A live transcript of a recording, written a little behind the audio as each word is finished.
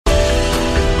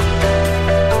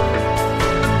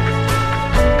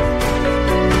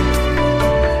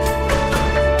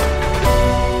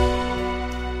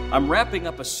I'm wrapping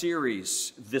up a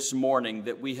series this morning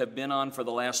that we have been on for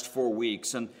the last 4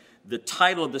 weeks, and the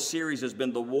title of the series has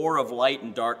been The War of Light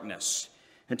and Darkness.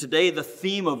 And today the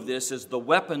theme of this is the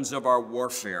weapons of our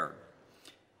warfare.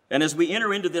 And as we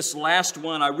enter into this last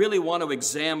one, I really want to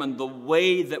examine the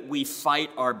way that we fight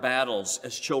our battles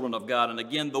as children of God. And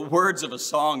again, the words of a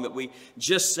song that we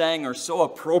just sang are so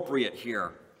appropriate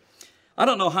here. I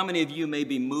don't know how many of you may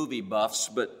be movie buffs,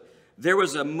 but there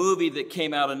was a movie that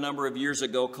came out a number of years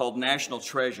ago called National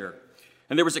Treasure.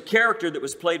 And there was a character that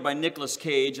was played by Nicolas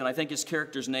Cage, and I think his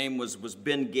character's name was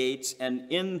Ben Gates.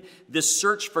 And in this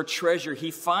search for treasure, he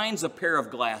finds a pair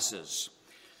of glasses.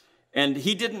 And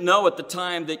he didn't know at the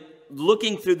time that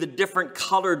looking through the different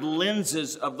colored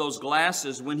lenses of those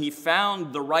glasses, when he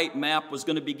found the right map, was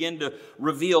going to begin to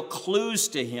reveal clues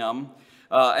to him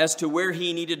as to where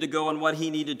he needed to go and what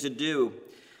he needed to do.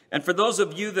 And for those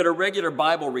of you that are regular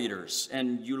Bible readers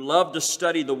and you love to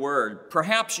study the Word,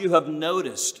 perhaps you have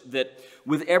noticed that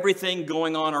with everything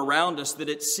going on around us, that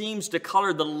it seems to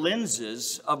color the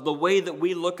lenses of the way that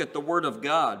we look at the Word of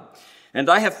God. And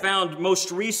I have found most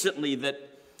recently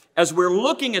that as we're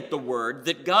looking at the Word,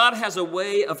 that God has a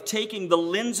way of taking the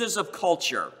lenses of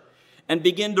culture and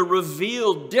begin to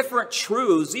reveal different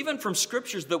truths, even from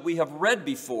scriptures that we have read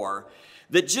before,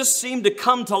 that just seem to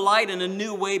come to light in a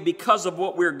new way because of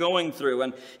what we're going through.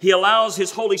 And He allows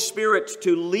His Holy Spirit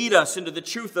to lead us into the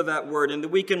truth of that Word, and that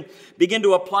we can begin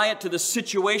to apply it to the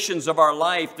situations of our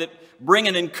life that bring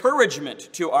an encouragement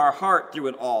to our heart through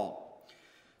it all.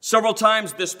 Several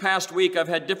times this past week, I've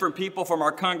had different people from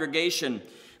our congregation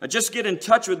just get in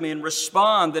touch with me and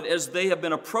respond that as they have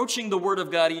been approaching the Word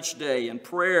of God each day in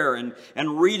prayer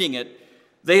and reading it,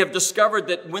 they have discovered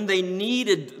that when they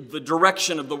needed the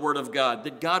direction of the Word of God,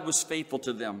 that God was faithful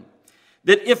to them.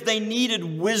 That if they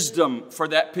needed wisdom for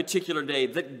that particular day,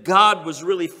 that God was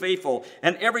really faithful.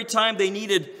 And every time they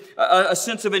needed a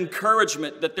sense of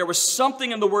encouragement, that there was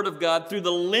something in the Word of God through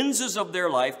the lenses of their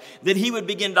life that He would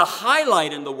begin to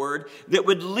highlight in the Word that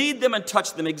would lead them and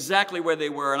touch them exactly where they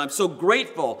were. And I'm so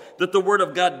grateful that the Word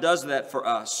of God does that for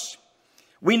us.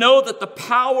 We know that the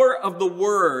power of the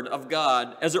Word of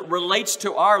God as it relates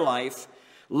to our life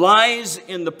lies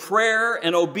in the prayer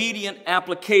and obedient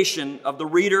application of the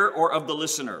reader or of the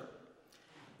listener.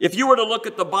 If you were to look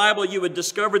at the Bible, you would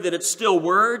discover that it's still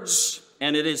words,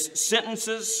 and it is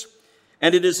sentences,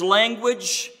 and it is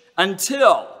language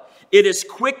until it is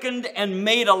quickened and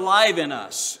made alive in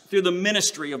us through the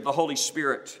ministry of the Holy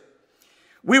Spirit.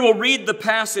 We will read the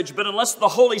passage, but unless the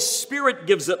Holy Spirit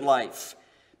gives it life,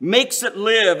 makes it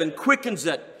live and quickens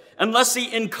it, unless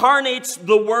He incarnates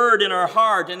the Word in our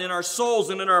heart and in our souls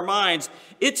and in our minds,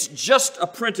 it's just a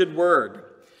printed word.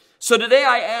 So today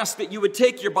I ask that you would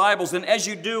take your Bibles, and as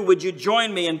you do, would you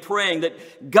join me in praying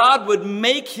that God would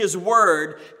make His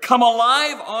Word come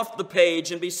alive off the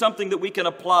page and be something that we can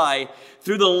apply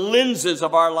through the lenses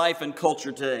of our life and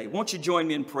culture today. Won't you join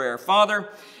me in prayer? Father,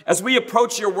 as we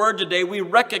approach your Word today, we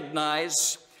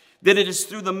recognize that it is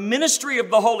through the ministry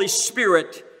of the Holy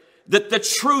Spirit that the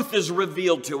truth is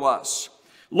revealed to us.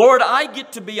 Lord, I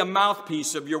get to be a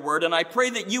mouthpiece of your Word, and I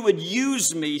pray that you would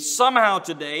use me somehow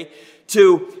today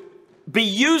to be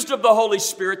used of the Holy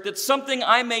Spirit, that something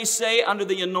I may say under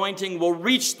the anointing will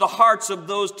reach the hearts of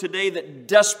those today that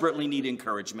desperately need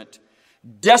encouragement,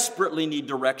 desperately need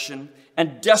direction,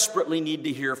 and desperately need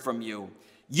to hear from you.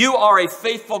 You are a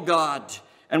faithful God,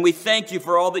 and we thank you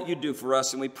for all that you do for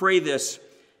us, and we pray this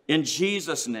in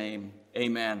Jesus' name.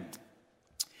 Amen.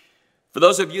 For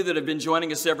those of you that have been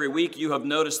joining us every week, you have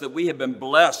noticed that we have been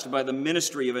blessed by the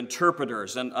ministry of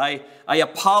interpreters. And I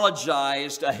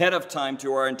apologized ahead of time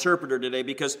to our interpreter today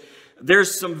because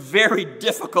there's some very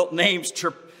difficult names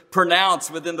to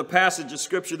pronounce within the passage of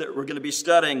Scripture that we're going to be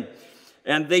studying.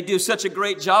 And they do such a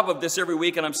great job of this every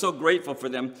week, and I'm so grateful for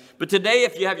them. But today,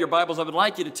 if you have your Bibles, I would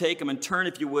like you to take them and turn,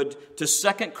 if you would, to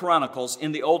 2 Chronicles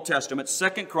in the Old Testament,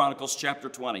 2 Chronicles chapter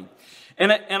 20.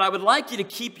 And I would like you to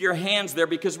keep your hands there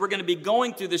because we're going to be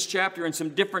going through this chapter in some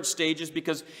different stages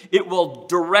because it will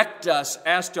direct us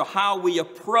as to how we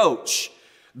approach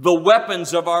the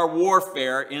weapons of our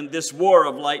warfare in this war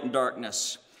of light and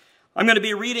darkness. I'm going to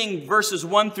be reading verses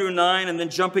 1 through 9 and then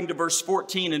jumping to verse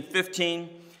 14 and 15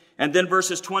 and then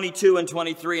verses 22 and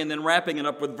 23 and then wrapping it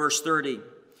up with verse 30.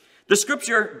 The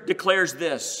scripture declares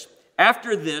this: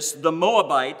 After this, the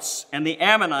Moabites and the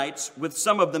Ammonites with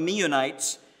some of the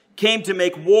Meunites came to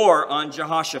make war on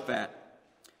Jehoshaphat.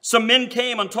 Some men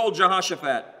came and told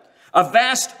Jehoshaphat, "A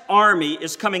vast army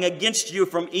is coming against you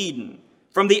from Edom,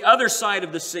 from the other side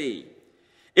of the sea.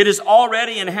 It is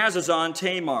already in Hazazon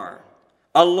Tamar.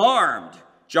 Alarmed,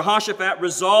 Jehoshaphat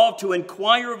resolved to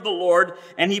inquire of the Lord,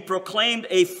 and he proclaimed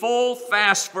a full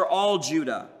fast for all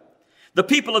Judah. The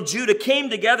people of Judah came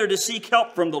together to seek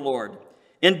help from the Lord.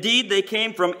 Indeed, they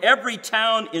came from every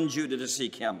town in Judah to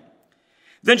seek him.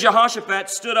 Then Jehoshaphat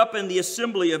stood up in the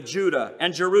assembly of Judah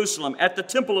and Jerusalem at the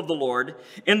temple of the Lord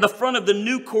in the front of the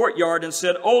new courtyard and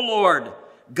said, O Lord,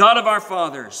 God of our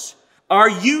fathers, are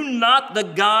you not the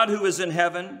God who is in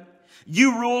heaven?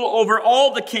 You rule over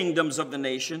all the kingdoms of the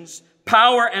nations.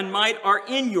 Power and might are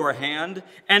in your hand,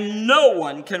 and no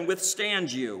one can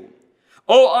withstand you.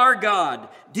 O our God,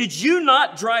 did you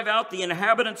not drive out the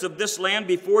inhabitants of this land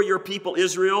before your people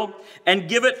Israel and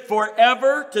give it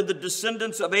forever to the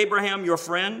descendants of Abraham, your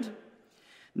friend?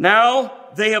 Now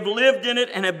they have lived in it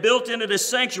and have built in it a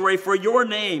sanctuary for your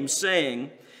name,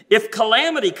 saying, if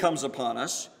calamity comes upon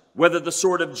us, whether the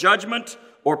sword of judgment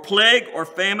or plague or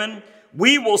famine,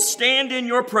 we will stand in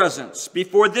your presence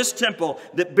before this temple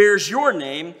that bears your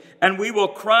name, and we will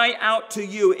cry out to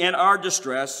you in our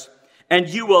distress, and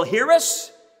you will hear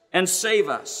us and save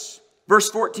us. Verse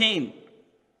 14.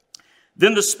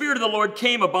 Then the Spirit of the Lord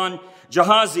came upon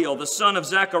Jahaziel, the son of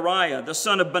Zechariah, the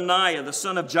son of Benaiah, the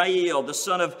son of Jael, the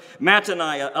son of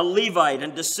Mattaniah, a Levite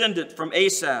and descendant from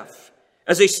Asaph.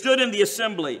 As they stood in the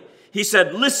assembly, he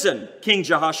said, listen, King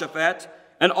Jehoshaphat,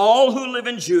 and all who live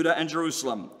in Judah and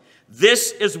Jerusalem,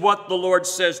 this is what the Lord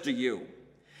says to you.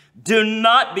 Do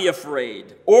not be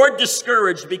afraid or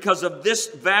discouraged because of this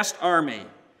vast army,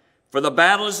 for the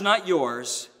battle is not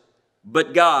yours,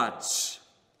 but God's.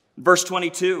 Verse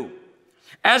 22.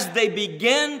 As they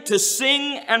began to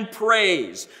sing and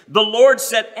praise, the Lord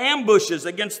set ambushes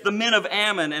against the men of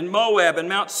Ammon and Moab and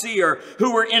Mount Seir,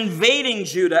 who were invading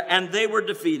Judah, and they were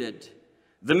defeated.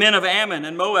 The men of Ammon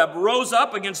and Moab rose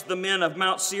up against the men of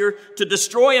Mount Seir to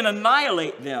destroy and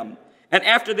annihilate them. And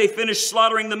after they finished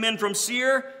slaughtering the men from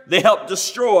Seir, they helped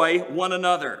destroy one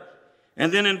another.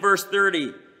 And then in verse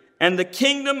 30, and the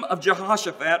kingdom of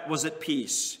Jehoshaphat was at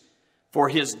peace, for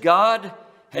his God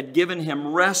had given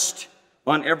him rest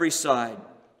on every side.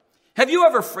 Have you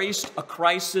ever faced a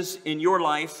crisis in your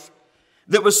life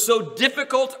that was so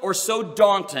difficult or so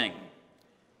daunting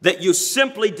that you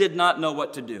simply did not know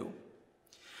what to do?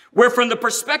 Where from the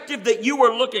perspective that you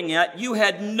were looking at, you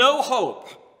had no hope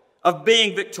of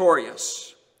being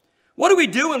victorious. What do we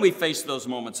do when we face those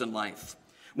moments in life?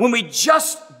 When we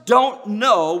just don't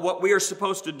know what we are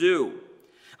supposed to do?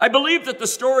 I believe that the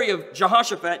story of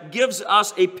Jehoshaphat gives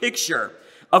us a picture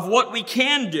of what we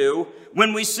can do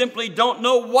when we simply don't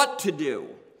know what to do.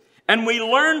 And we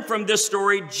learn from this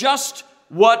story just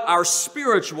what our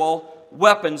spiritual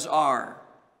weapons are.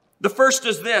 The first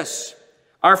is this.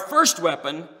 Our first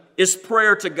weapon is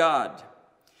prayer to God.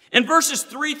 In verses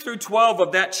 3 through 12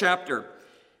 of that chapter,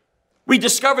 we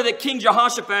discover that King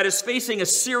Jehoshaphat is facing a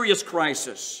serious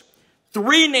crisis.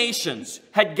 3 nations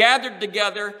had gathered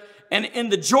together, and in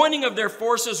the joining of their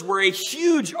forces were a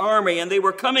huge army, and they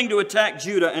were coming to attack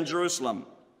Judah and Jerusalem.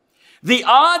 The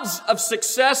odds of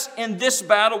success in this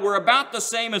battle were about the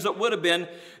same as it would have been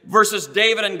versus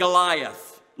David and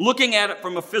Goliath, looking at it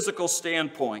from a physical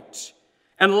standpoint.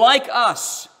 And like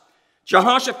us,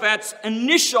 Jehoshaphat's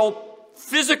initial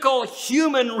physical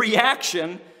human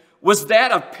reaction was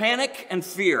that of panic and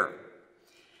fear.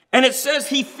 And it says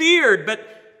he feared, but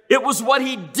it was what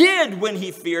he did when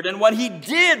he feared and what he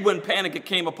did when panic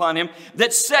came upon him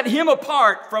that set him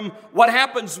apart from what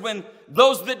happens when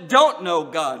those that don't know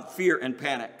God fear and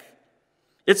panic.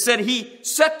 It said he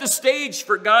set the stage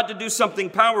for God to do something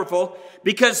powerful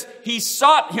because he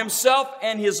sought himself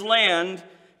and his land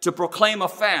to proclaim a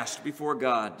fast before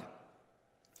God.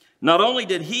 Not only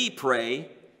did he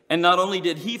pray, and not only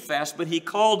did he fast, but he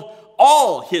called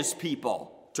all his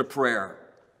people to prayer.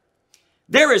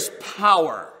 There is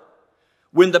power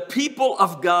when the people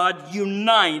of God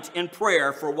unite in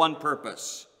prayer for one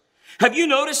purpose. Have you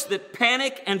noticed that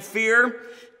panic and fear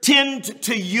tend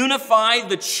to unify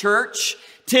the church,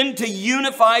 tend to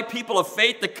unify people of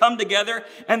faith that come together,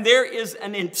 and there is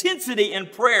an intensity in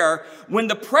prayer when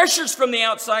the pressures from the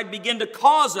outside begin to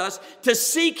cause us to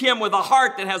seek him with a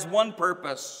heart that has one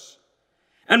purpose.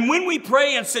 And when we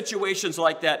pray in situations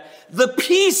like that, the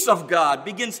peace of God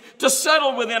begins to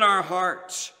settle within our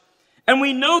hearts. And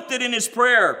we note that in his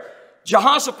prayer,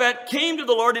 Jehoshaphat came to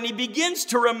the Lord and he begins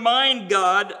to remind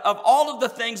God of all of the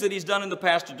things that he's done in the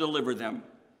past to deliver them.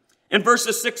 In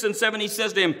verses 6 and 7, he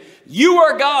says to him, you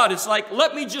are God. It's like,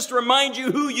 let me just remind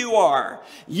you who you are.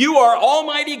 You are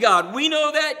Almighty God. We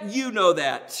know that. You know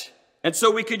that. And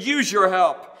so we could use your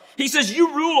help. He says,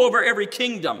 you rule over every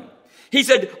kingdom. He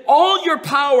said, all your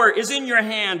power is in your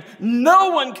hand. No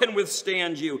one can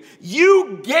withstand you.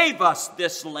 You gave us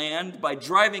this land by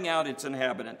driving out its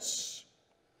inhabitants.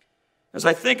 As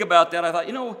I think about that, I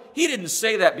thought, he didn't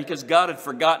say that because God had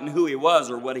forgotten who he was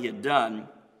or what he had done.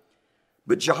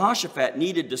 But Jehoshaphat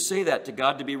needed to say that to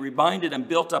God to be reminded and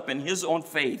built up in his own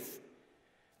faith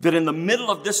that in the middle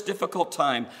of this difficult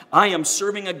time, I am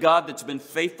serving a God that's been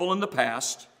faithful in the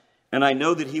past, and I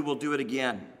know that he will do it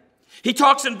again. He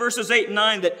talks in verses 8 and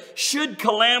 9 that should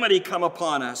calamity come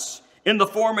upon us in the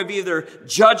form of either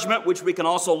judgment, which we can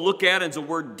also look at as a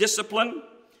word discipline,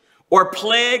 or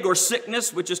plague or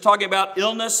sickness, which is talking about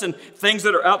illness and things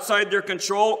that are outside their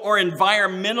control, or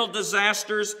environmental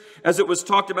disasters, as it was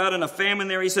talked about in a famine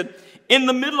there. He said, in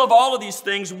the middle of all of these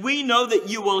things, we know that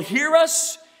you will hear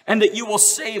us and that you will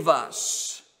save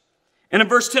us. And in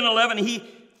verse 10 and 11, he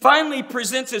finally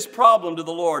presents his problem to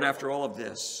the Lord after all of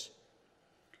this.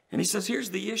 And he says,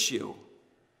 here's the issue.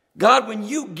 God, when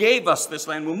you gave us this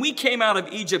land, when we came out of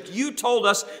Egypt, you told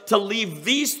us to leave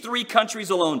these 3 countries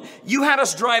alone. You had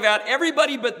us drive out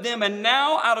everybody but them, and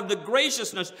now out of the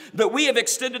graciousness that we have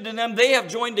extended to them, they have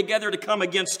joined together to come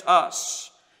against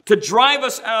us, to drive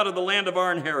us out of the land of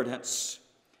our inheritance.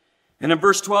 And in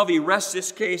verse 12, he rests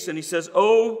his case and he says,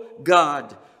 "Oh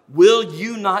God, will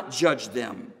you not judge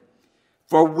them?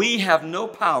 For we have no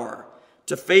power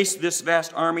to face this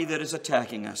vast army that is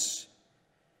attacking us."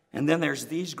 And then there's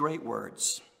these great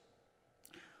words.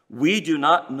 "We do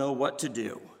not know what to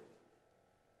do,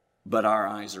 but our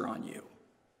eyes are on you."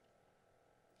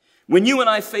 When you and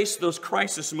I face those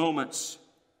crisis moments,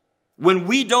 when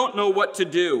we don't know what to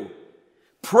do,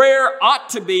 prayer ought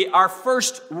to be our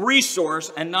first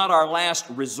resource and not our last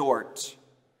resort.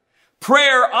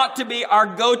 Prayer ought to be our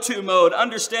go-to mode,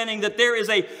 understanding that there is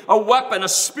a weapon, a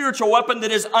spiritual weapon that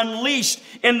is unleashed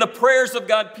in the prayers of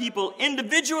God's people,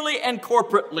 individually and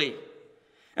corporately.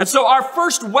 And so our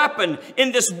first weapon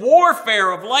in this warfare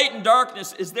of light and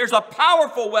darkness is there's a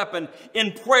powerful weapon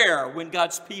in prayer when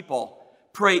God's people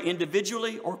pray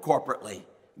individually or corporately.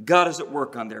 God is at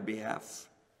work on their behalf.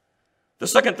 The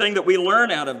second thing that we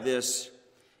learn out of this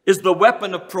is the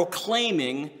weapon of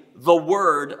proclaiming the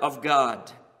word of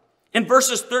God. In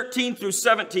verses 13 through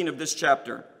 17 of this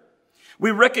chapter, we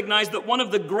recognize that one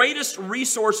of the greatest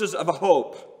resources of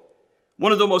hope,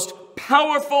 one of the most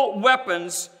powerful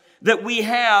weapons that we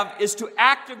have, is to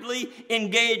actively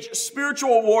engage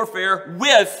spiritual warfare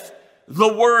with the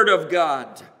Word of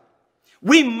God.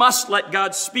 We must let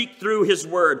God speak through His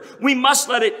Word. We must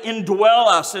let it indwell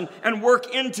us and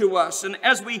work into us. And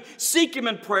as we seek Him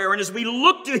in prayer and as we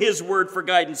look to His Word for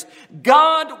guidance,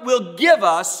 God will give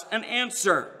us an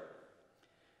answer.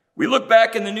 We look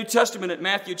back in the New Testament at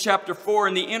Matthew chapter 4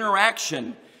 and the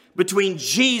interaction between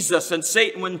Jesus and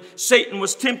Satan when Satan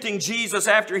was tempting Jesus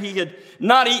after he had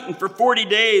not eaten for 40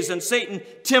 days, and Satan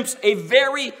tempts a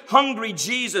very hungry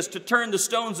Jesus to turn the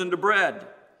stones into bread.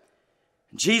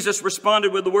 Jesus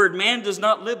responded with the word, "Man does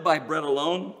not live by bread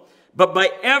alone, but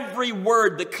by every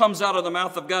word that comes out of the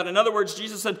mouth of God." In other words,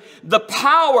 Jesus said, the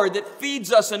power that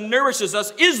feeds us and nourishes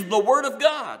us is the Word of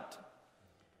God.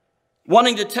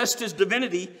 Wanting to test his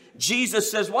divinity, Jesus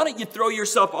says, why don't you throw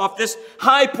yourself off this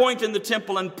high point in the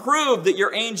temple and prove that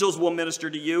your angels will minister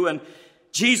to you? And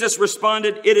Jesus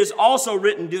responded, "It is also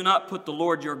written, do not put the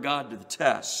Lord your God to the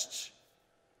test."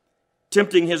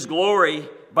 Tempting his glory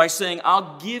by saying,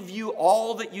 "I'll give you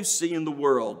all that you see in the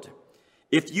world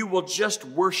if you will just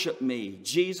worship me."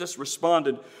 Jesus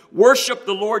responded, "Worship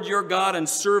the Lord your God and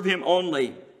serve him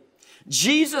only."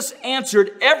 Jesus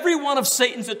answered every one of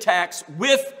Satan's attacks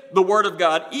with the Word of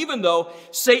God, even though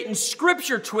Satan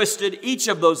scripture twisted each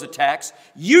of those attacks,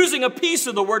 using a piece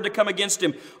of the Word to come against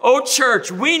him. Oh,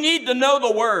 church, we need to know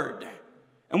the Word,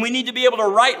 and we need to be able to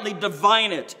rightly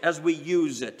divine it as we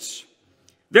use it.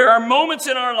 There are moments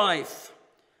in our life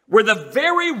where the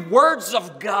very words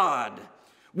of God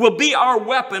will be our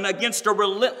weapon against a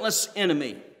relentless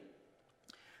enemy.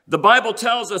 The Bible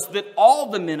tells us that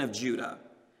all the men of Judah,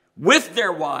 with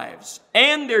their wives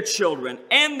and their children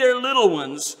and their little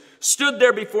ones, stood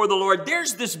there before the Lord.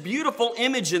 There's this beautiful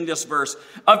image in this verse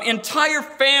of entire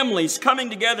families coming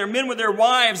together, men with their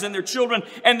wives and their children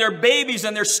and their babies,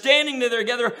 and they're standing there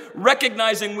together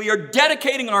recognizing we are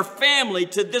dedicating our family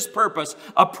to this purpose,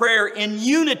 a prayer in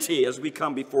unity as we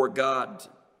come before God.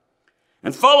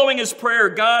 And following his prayer,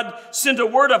 God sent a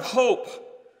word of hope,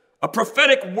 a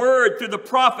prophetic word through the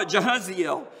prophet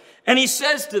Jehaziel. And he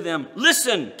says to them,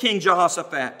 "Listen, King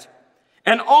Jehoshaphat,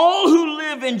 and all who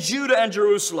live in Judah and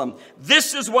Jerusalem,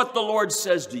 this is what the Lord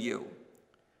says to you.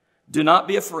 Do not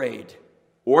be afraid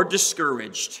or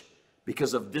discouraged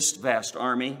because of this vast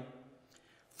army,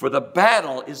 for the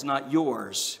battle is not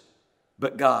yours,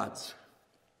 but God's."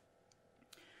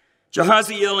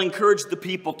 Jehaziel encouraged the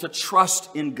people to trust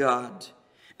in God.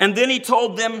 And then he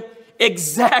told them,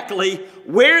 exactly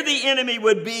where the enemy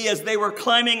would be as they were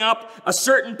climbing up a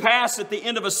certain pass at the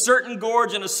end of a certain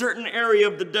gorge in a certain area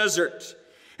of the desert.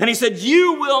 And he said,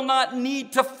 you will not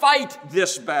need to fight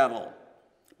this battle,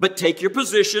 but take your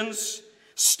positions,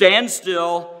 stand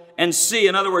still, and see.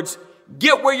 In other words,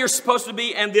 get where you're supposed to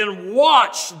be and then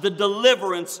watch the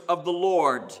deliverance of the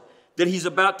Lord that he's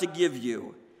about to give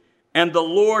you. And the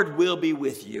Lord will be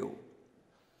with you.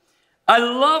 I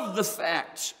love the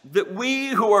fact that we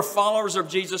who are followers of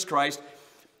Jesus Christ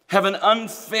have an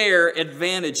unfair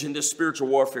advantage in this spiritual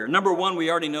warfare. Number one, we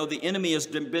already know the enemy has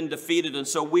been defeated, and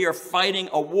so we are fighting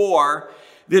a war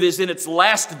that is in its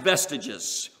last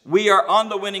vestiges. We are on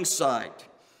the winning side.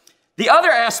 The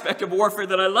other aspect of warfare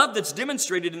that I love that's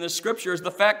demonstrated in this scripture is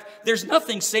the fact there's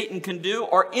nothing Satan can do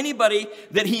or anybody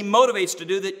that he motivates to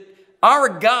do that our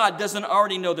God doesn't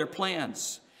already know their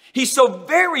plans. He so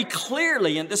very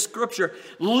clearly in this scripture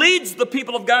leads the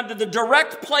people of God to the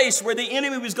direct place where the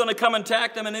enemy was going to come and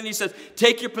attack them. And then he says,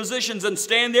 take your positions and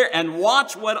stand there and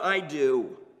watch what I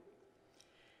do.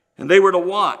 And they were to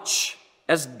watch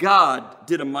as God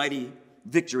did a mighty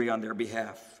victory on their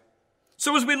behalf.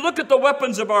 So as we look at the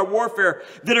weapons of our warfare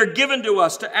that are given to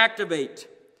us to activate,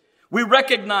 we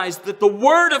recognize that the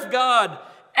Word of God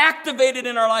activated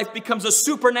in our life becomes a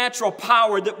supernatural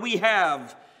power that we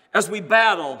have as we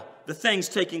battle the things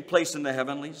taking place in the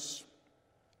heavenlies.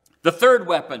 The third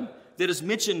weapon that is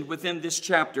mentioned within this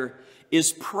chapter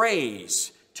is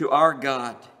praise to our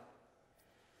God.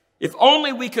 If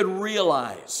only we could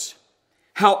realize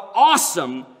how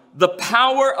awesome the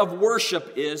power of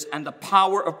worship is and the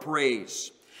power of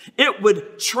praise. It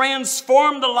would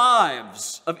transform the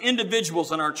lives of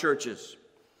individuals in our churches.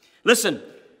 Listen,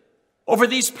 over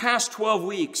these past 12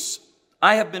 weeks,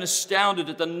 I have been astounded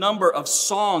at the number of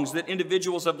songs that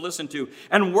individuals have listened to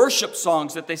and worship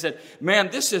songs that they said, man,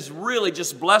 this has really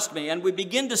just blessed me. And we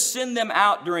begin to send them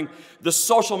out during the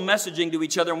social messaging to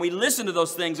each other. And we listen to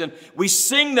those things and we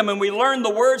sing them and we learn the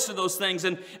words to those things.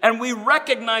 And we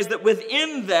recognize that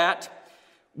within that,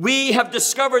 we have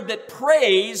discovered that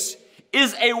praise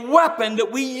is a weapon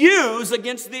that we use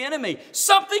against the enemy.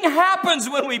 Something happens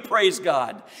when we praise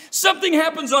God. Something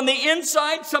happens on the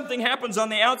inside. Something happens on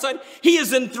the outside. He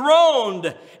is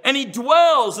enthroned and he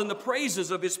dwells in the praises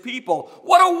of his people.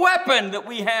 What a weapon that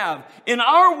we have in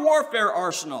our warfare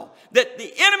arsenal that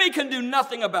the enemy can do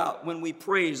nothing about when we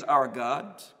praise our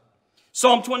God.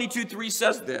 Psalm 22:3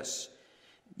 says this,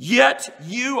 yet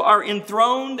you are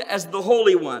enthroned as the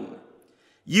Holy One.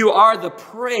 You are the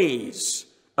praise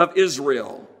of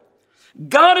Israel.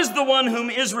 God is the one whom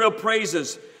Israel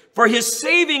praises for his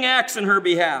saving acts in her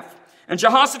behalf. And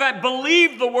Jehoshaphat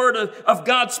believed the word of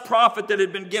God's prophet that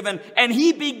had been given, and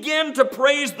he began to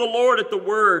praise the Lord at the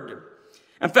word.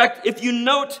 In fact, if you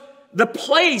note the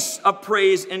place of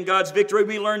praise in God's victory,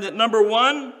 we learn that number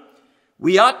one,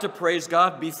 we ought to praise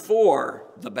God before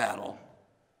the battle.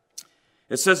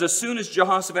 It says, as soon as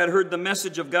Jehoshaphat heard the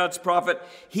message of God's prophet,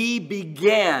 he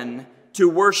began to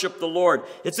worship the Lord.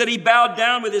 It said he bowed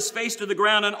down with his face to the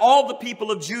ground, and all the people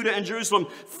of Judah and Jerusalem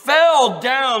fell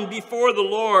down before the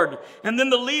Lord. And then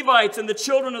the Levites and the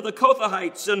children of the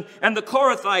Kohathites and the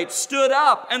Korathites stood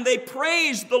up, and they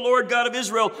praised the Lord God of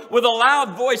Israel with a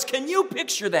loud voice. Can you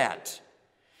picture that?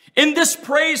 In this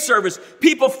praise service,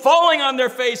 people falling on their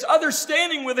face, others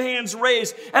standing with hands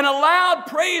raised, and a loud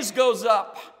praise goes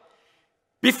up.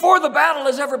 Before the battle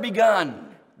has ever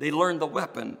begun, they learned the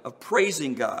weapon of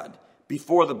praising God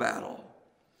before the battle.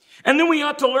 And then we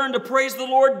ought to learn to praise the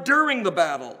Lord during the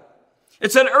battle.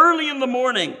 It said early in the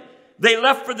morning, they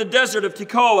left for the desert of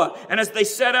Tekoa. And as they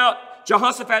set out,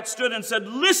 Jehoshaphat stood and said,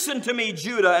 listen to me,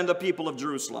 Judah and the people of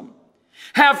Jerusalem.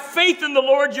 Have faith in the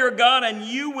Lord your God and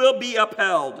you will be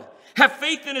upheld. Have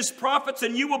faith in his prophets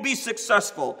and you will be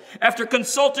successful. After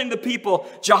consulting the people,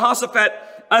 Jehoshaphat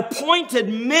appointed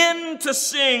men to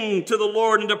sing to the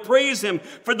Lord and to praise him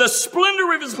for the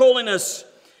splendor of his holiness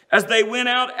as they went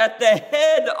out at the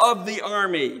head of the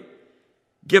army.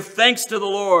 Give thanks to the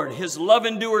Lord. His love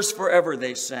endures forever,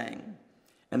 they sang.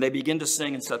 And they begin to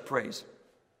sing and set praise.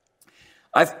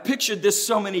 I've pictured this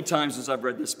so many times as I've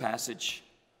read this passage.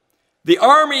 The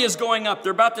army is going up.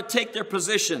 They're about to take their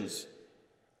positions.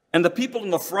 And the people in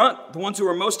the front, the ones who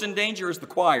are most in danger, is the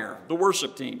choir, the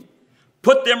worship team.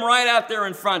 Put them right out there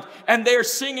in front. And they're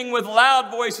singing with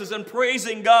loud voices and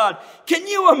praising God. Can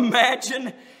you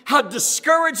imagine how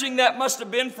discouraging that must have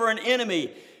been for an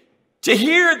enemy to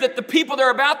hear that the people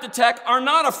they're about to attack are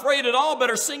not afraid at all,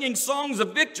 but are singing songs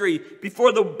of victory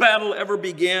before the battle ever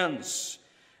begins.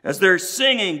 As they're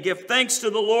singing, give thanks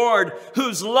to the Lord,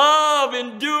 whose love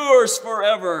endures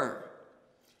forever.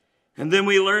 And then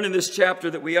we learn in this chapter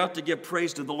that we ought to give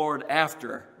praise to the Lord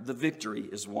after the victory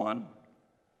is won.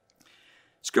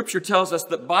 Scripture tells us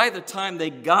that by the time they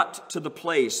got to the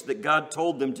place that God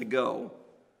told them to go,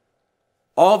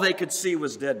 all they could see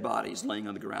was dead bodies laying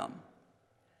on the ground.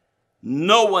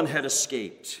 No one had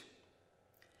escaped.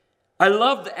 I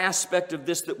love the aspect of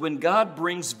this, that when God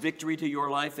brings victory to your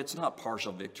life, it's not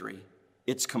partial victory,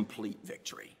 it's complete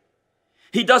victory.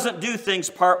 He doesn't do things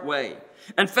part way.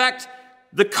 In fact,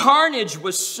 the carnage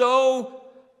was so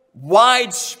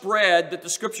widespread that the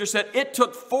scripture said it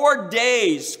took 4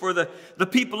 days for the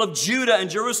people of Judah and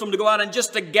Jerusalem to go out and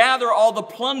just to gather all the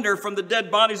plunder from the dead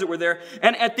bodies that were there.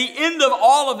 And at the end of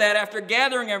all of that, after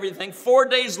gathering everything, 4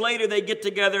 days later they get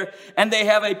together and they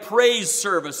have a praise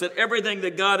service at everything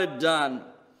that God had done.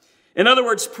 In other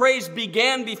words, praise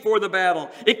began before the battle.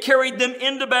 It carried them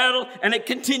into battle, and it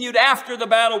continued after the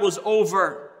battle was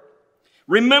over.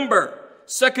 Remember,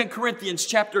 2 Corinthians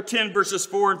chapter 10, verses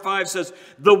 4 and 5 says,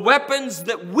 the weapons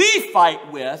that we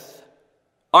fight with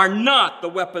are not the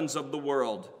weapons of the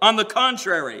world. On the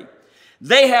contrary,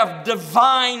 they have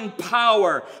divine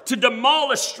power to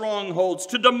demolish strongholds,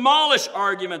 to demolish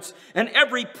arguments, and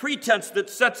every pretense that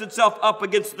sets itself up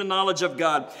against the knowledge of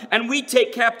God. And we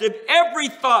take captive every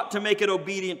thought to make it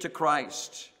obedient to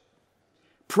Christ.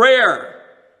 Prayer,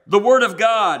 the Word of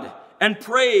God, and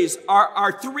praise are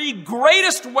our 3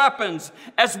 greatest weapons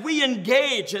as we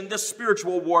engage in this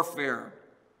spiritual warfare.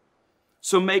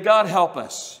 So may God help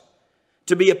us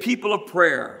to be a people of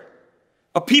prayer,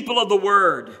 a people of the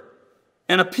Word,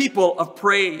 and a people of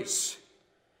praise.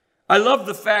 I love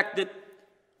the fact that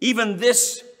even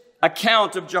this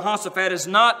account of Jehoshaphat is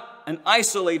not an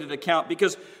isolated account,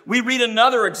 because we read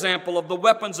another example of the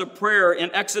weapons of prayer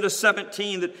in Exodus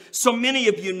 17 that so many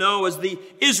of you know, as the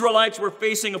Israelites were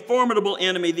facing a formidable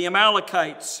enemy, the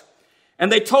Amalekites.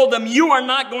 And they told them, you are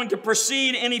not going to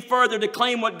proceed any further to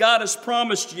claim what God has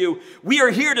promised you. We are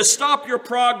here to stop your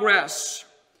progress.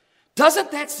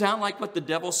 Doesn't that sound like what the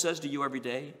devil says to you every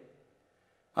day?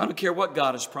 I don't care what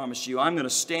God has promised you. I'm going to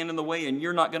stand in the way and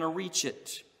you're not going to reach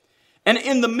it. And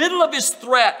in the middle of his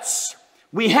threats,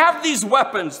 we have these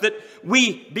weapons that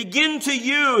we begin to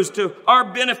use to our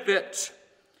benefit.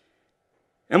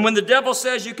 And when the devil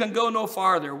says you can go no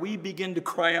farther, we begin to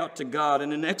cry out to God.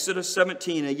 And in Exodus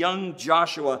 17, a young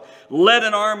Joshua led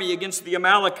an army against the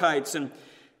Amalekites. And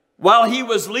while he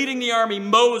was leading the army,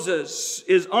 Moses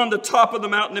is on the top of the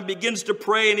mountain and begins to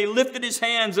pray. And he lifted his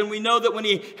hands. And we know that when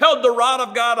he held the rod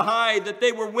of God high, that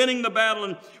they were winning the battle.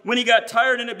 And when he got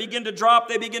tired and it began to drop,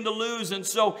 they began to lose. And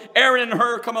so Aaron and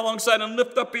Hur come alongside and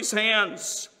lift up his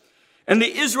hands. And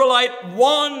the Israelites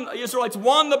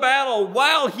won the battle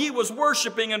while he was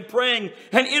worshiping and praying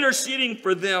and interceding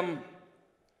for them.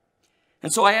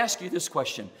 And so I ask you this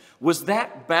question. Was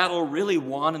that battle really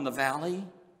won in the valley?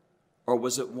 Or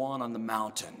was it won on the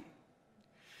mountain?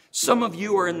 Some of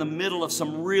you are in the middle of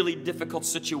some really difficult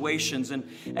situations,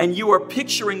 and you are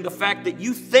picturing the fact that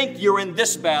you think you're in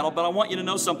this battle, but I want you to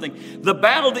know something. The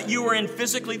battle that you are in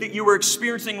physically, that you are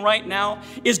experiencing right now,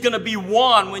 is going to be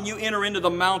won when you enter into the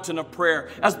mountain of prayer.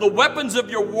 As the weapons of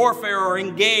your warfare are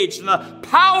engaged, and the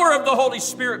power of the Holy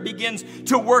Spirit begins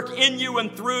to work in you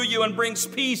and through you and brings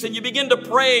peace, and you begin to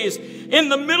praise. In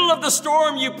the middle of the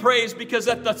storm, you praise, because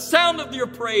at the sound of your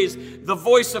praise, the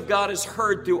voice of God is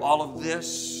heard through all of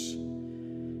this.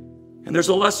 And there's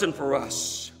a lesson for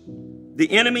us.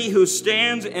 The enemy who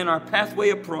stands in our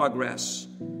pathway of progress,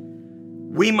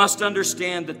 we must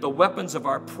understand that the weapons of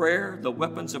our prayer, the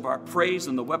weapons of our praise,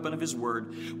 and the weapon of his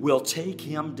word will take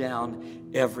him down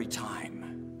every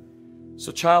time.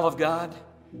 So, child of God,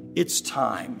 it's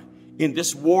time in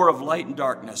this war of light and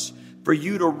darkness for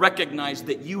you to recognize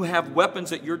that you have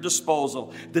weapons at your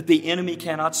disposal that the enemy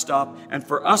cannot stop, and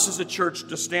for us as a church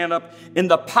to stand up in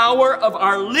the power of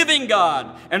our living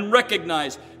God and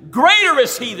recognize greater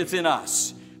is he that's in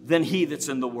us than he that's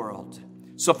in the world.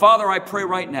 So, Father, I pray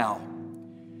right now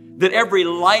that every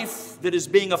life that is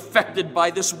being affected by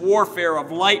this warfare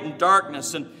of light and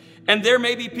darkness, and there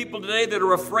may be people today that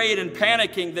are afraid and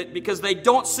panicking that because they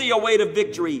don't see a way to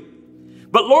victory.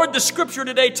 But Lord, the scripture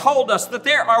today told us that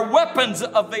there are weapons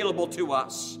available to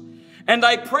us. And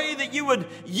I pray that you would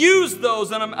use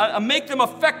those and make them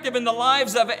effective in the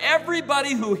lives of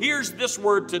everybody who hears this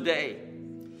word today.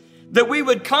 That we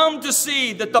would come to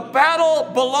see that the battle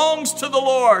belongs to the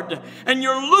Lord, and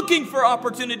you're looking for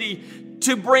opportunity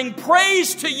to bring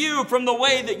praise to you from the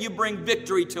way that you bring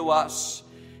victory to us.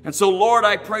 And so, Lord,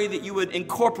 I pray that you would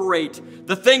incorporate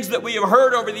the things that we have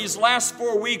heard over these last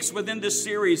 4 weeks within this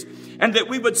series, and that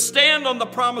we would stand on the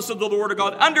promise of the Word of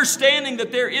God, understanding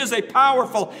that there is a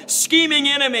powerful, scheming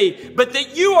enemy, but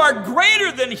that you are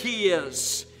greater than he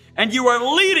is. and you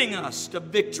are leading us to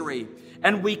victory.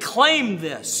 And we claim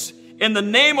this in the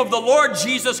name of the Lord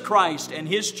Jesus Christ. And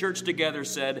his church together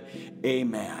said,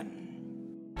 amen.